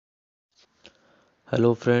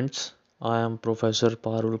Hello friends, I am Professor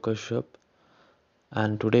Parul Kashyap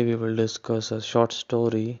and today we will discuss a short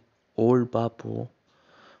story, Old Bapu,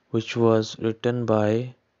 which was written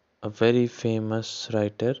by a very famous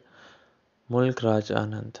writer, Mulk Raj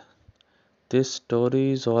Anand. This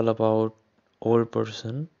story is all about old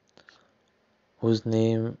person whose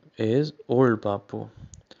name is Old Bapu,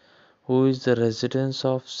 who is the residence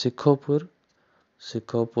of Sikhohpur.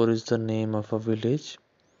 Sikhohpur is the name of a village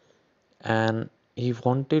and he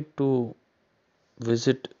wanted to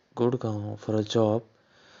visit Gurgaon for a job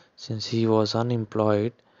since he was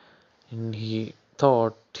unemployed and he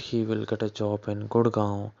thought he will get a job in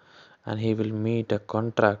Gurgaon and he will meet a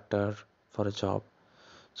contractor for a job.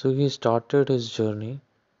 So he started his journey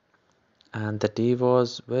and the day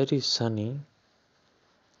was very sunny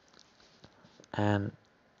and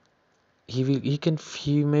he can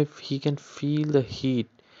feel the heat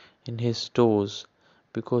in his toes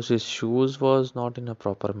because his shoes was not in a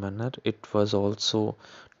proper manner. It was also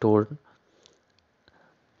torn.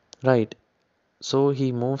 Right. So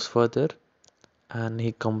he moves further and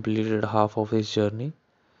he completed half of his journey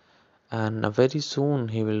and very soon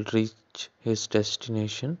he will reach his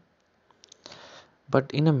destination.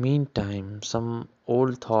 But in the meantime, some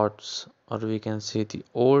old thoughts, or we can say the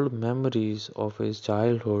old memories of his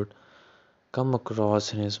childhood, come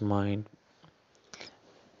across in his mind.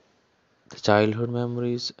 The childhood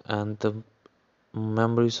memories and the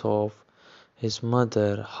memories of his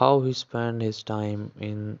mother, how he spent his time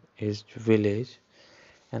in his village,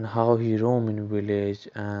 and how he roamed in village,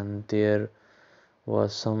 and there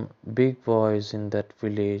was some big boys in that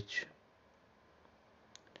village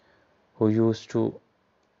who used to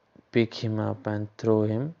pick him up and throw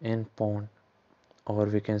him in pond, or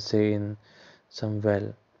we can say in some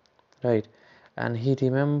well, right? And he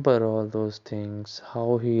remember all those things,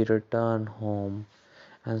 how he returned home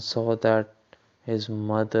and saw that his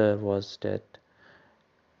mother was dead,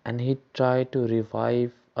 and he tried to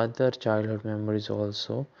revive other childhood memories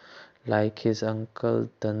also, like his uncle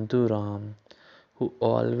Danduram, who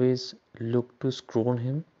always looked to scroll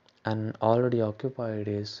him and already occupied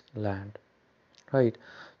his land, right?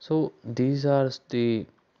 So these are the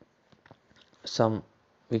some,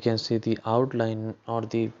 we can say, the outline or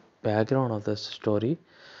the background of the story.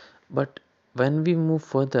 But when we move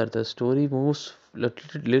further, the story moves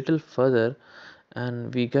little further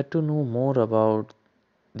and we get to know more about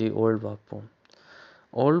the old Bapu.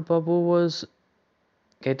 Old Bapu was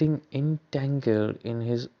getting entangled in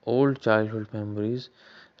his old childhood memories,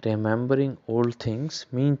 remembering old things.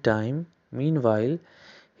 Meanwhile,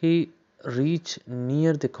 he reached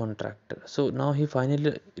near the contractor. So now he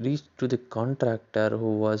finally reached to the contractor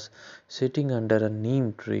who was sitting under a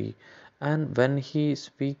neem tree. And when he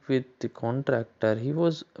speak with the contractor, he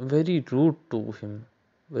was very rude to him,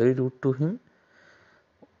 very rude to him,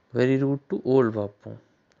 very rude to old Bapu,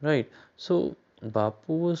 right? So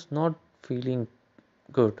Bapu was not feeling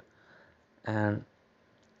good, and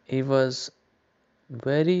he was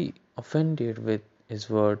very offended with his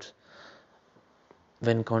words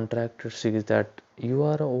when contractor says that you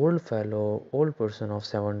are an old fellow, old person of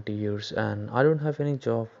 70 years and I don't have any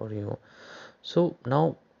job for you. So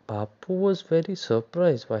now Bapu was very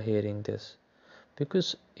surprised by hearing this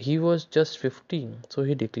because he was just 15. So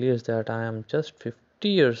he declares that I am just 50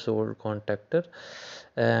 years old, contractor,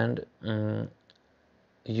 and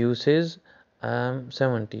you says I am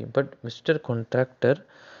 70. But Mr. Contractor,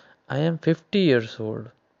 I am 50 years old.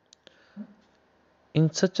 In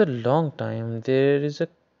such a long time, there is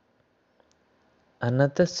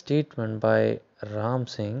another statement by Ram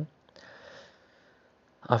Singh.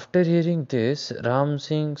 After hearing this, Ram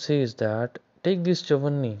Singh says that take this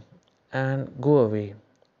Chavani and go away.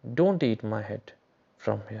 Don't eat my head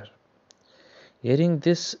from here. Hearing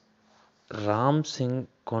this Ram Singh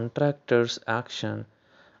contractor's action,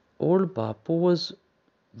 old Bapu was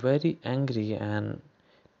very angry and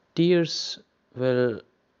tears were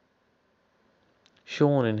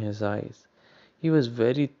shown in his eyes. He was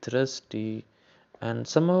very thirsty and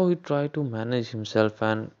somehow he tried to manage himself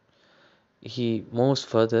and he moves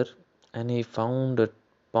further and he found a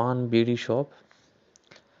pan bidi shop.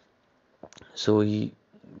 So he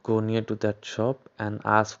go near to that shop and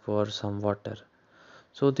ask for some water.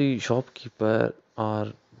 So the shopkeeper,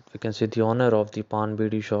 or we can say the owner of the pan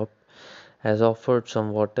bidi shop, has offered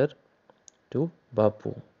some water to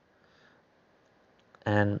Bapu,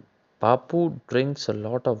 and Bapu drinks a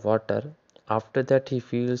lot of water. After that he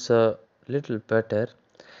feels a little better.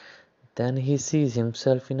 Then he sees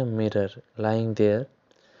himself in a mirror lying there,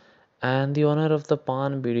 and the owner of the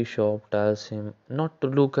pan bidi shop tells him not to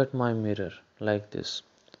look at my mirror like this.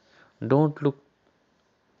 Don't look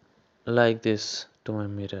like this. to my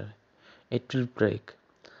mirror. It will break.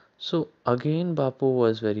 So again, Bapu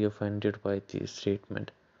was very offended by this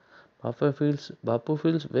statement. Bapu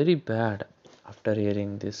feels very bad after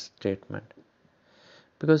hearing this statement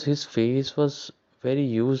because his face was very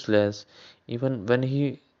useless. Even when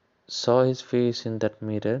he saw his face in that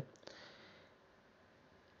mirror,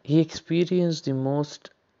 he experienced the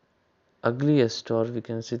most ugliest, or we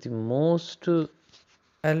can say the most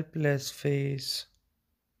helpless face.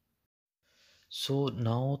 So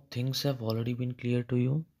now things have already been clear to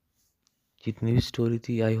you. जितनी भी story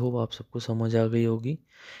थी I hope आप सबको समझ आ गई होगी.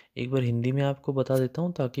 एक बार हिंदी में आपको बता देता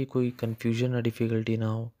हूँ ताकि कोई कन्फ्यूजन या डिफ़िकल्टी ना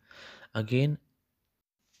हो. अगेन,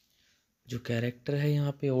 जो कैरेक्टर है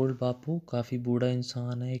यहाँ पे ओल्ड बापू काफ़ी बूढ़ा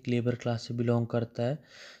इंसान है, एक लेबर क्लास से बिलोंग करता है,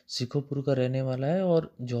 शिकोपुर का रहने वाला है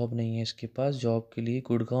और जॉब नहीं है इसके पास. जॉब के लिए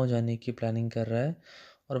गुड़गांव जाने की प्लानिंग कर रहा है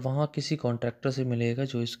और वहाँ किसी कॉन्ट्रैक्टर से मिलेगा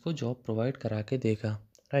जो इसको जॉब प्रोवाइड करा के देगा.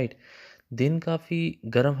 राइट. दिन काफ़ी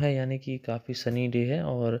गर्म है, यानी कि काफ़ी सनी डे है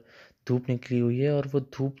और धूप निकली हुई है और वो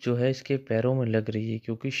धूप जो है इसके पैरों में लग रही है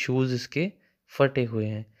क्योंकि शूज़ इसके फटे हुए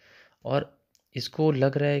हैं और इसको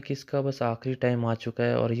लग रहा है कि इसका बस आखिरी टाइम आ चुका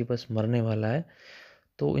है और ये बस मरने वाला है.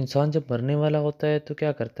 तो इंसान जब मरने वाला होता है तो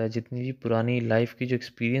क्या करता है, जितनी भी पुरानी लाइफ की जो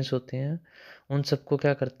एक्सपीरियंस होते हैं उन सबको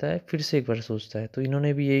क्या करता है, फिर से एक बार सोचता है. तो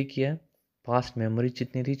इन्होंने भी यही किया. पास्ट मेमोरी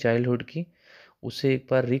जितनी थी चाइल्डहुड की उसे एक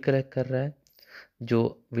बार रिकलेक्ट कर रहा है.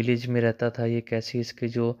 जो विलेज में रहता था ये, कैसे इसके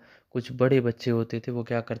जो कुछ बड़े बच्चे होते थे वो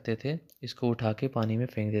क्या करते थे, इसको उठा के पानी में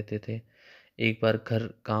फेंक देते थे. एक बार घर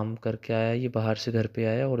काम करके आया, ये बाहर से घर पे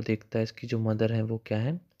आया और देखता है इसकी जो मदर है वो क्या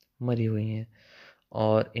है, मरी हुई हैं.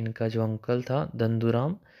 और इनका जो अंकल था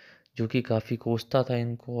दंदूराम, जो कि काफ़ी कोसता था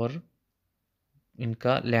इनको और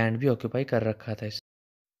इनका लैंड भी ऑक्यूपाई कर रखा था.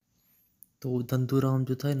 तो दंदूराम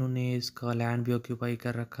जो था, इन्होंने इसका लैंड भी ऑक्यूपाई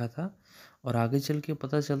कर रखा था और आगे चल के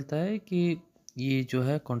पता चलता है कि ये जो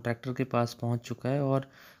है कॉन्ट्रैक्टर के पास पहुंच चुका है और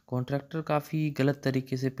कॉन्ट्रैक्टर काफ़ी गलत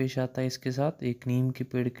तरीके से पेश आता है इसके साथ. एक नीम के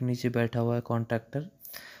पेड़ के नीचे बैठा हुआ है कॉन्ट्रैक्टर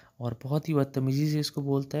और बहुत ही बदतमीज़ी से इसको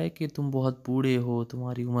बोलता है कि तुम बहुत बूढ़े हो,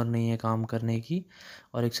 तुम्हारी उम्र नहीं है काम करने की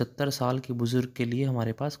और एक 70 साल के बुज़ुर्ग के लिए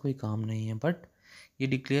हमारे पास कोई काम नहीं है. बट ये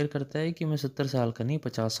डिक्लेयर करता है कि मैं 70 साल का नहीं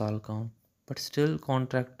 50 साल का हूँ. बट स्टिल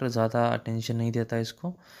कॉन्ट्रैक्टर ज़्यादा अटेंशन नहीं देता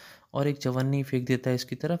इसको और एक चवन्नी फेंक देता है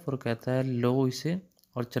इसकी तरफ और कहता है लो इसे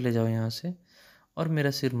और चले जाओ यहाँ से और मेरा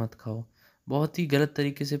सिर मत खाओ. बहुत ही गलत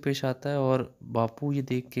तरीके से पेश आता है और बापू ये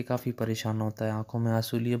देख के काफ़ी परेशान होता है, आंखों में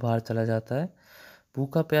आंसू लिए बाहर चला जाता है.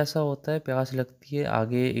 भूखा प्यासा होता है, प्यास लगती है,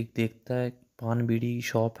 आगे एक देखता है पान बीड़ी की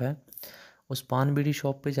शॉप है, उस पान बीड़ी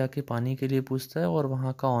शॉप पे जाके पानी के लिए पूछता है और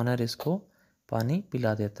वहाँ का ऑनर इसको पानी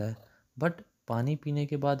पिला देता है. बट पानी पीने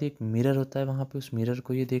के बाद एक मिरर होता है वहाँ पे, उस मिरर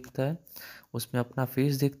को ये देखता है, उसमें अपना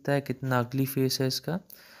फेस देखता है, कितना अगली फेस है इसका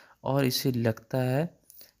और इसे लगता है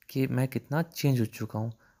कि मैं कितना चेंज हो चुका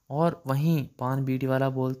हूँ. और वहीं पान बीड़ी वाला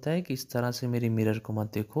बोलता है कि इस तरह से मेरे मिरर को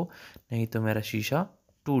मत देखो नहीं तो मेरा शीशा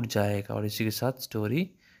टूट जाएगा. और इसी के साथ स्टोरी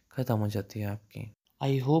ख़त्म हो जाती है आपकी.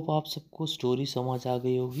 आई होप आप सबको स्टोरी समझ आ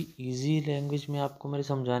गई होगी. इजी लैंग्वेज में आपको मैंने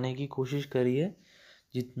समझाने की कोशिश करी है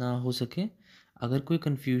जितना हो सके. अगर कोई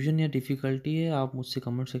कन्फ्यूजन या डिफ़िकल्टी है आप मुझसे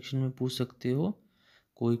कमेंट सेक्शन में पूछ सकते हो.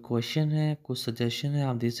 कोई क्वेश्चन है, कोई सजेशन है,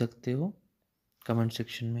 आप दे सकते हो कमेंट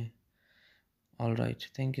सेक्शन में. All right,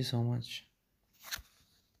 thank you so much.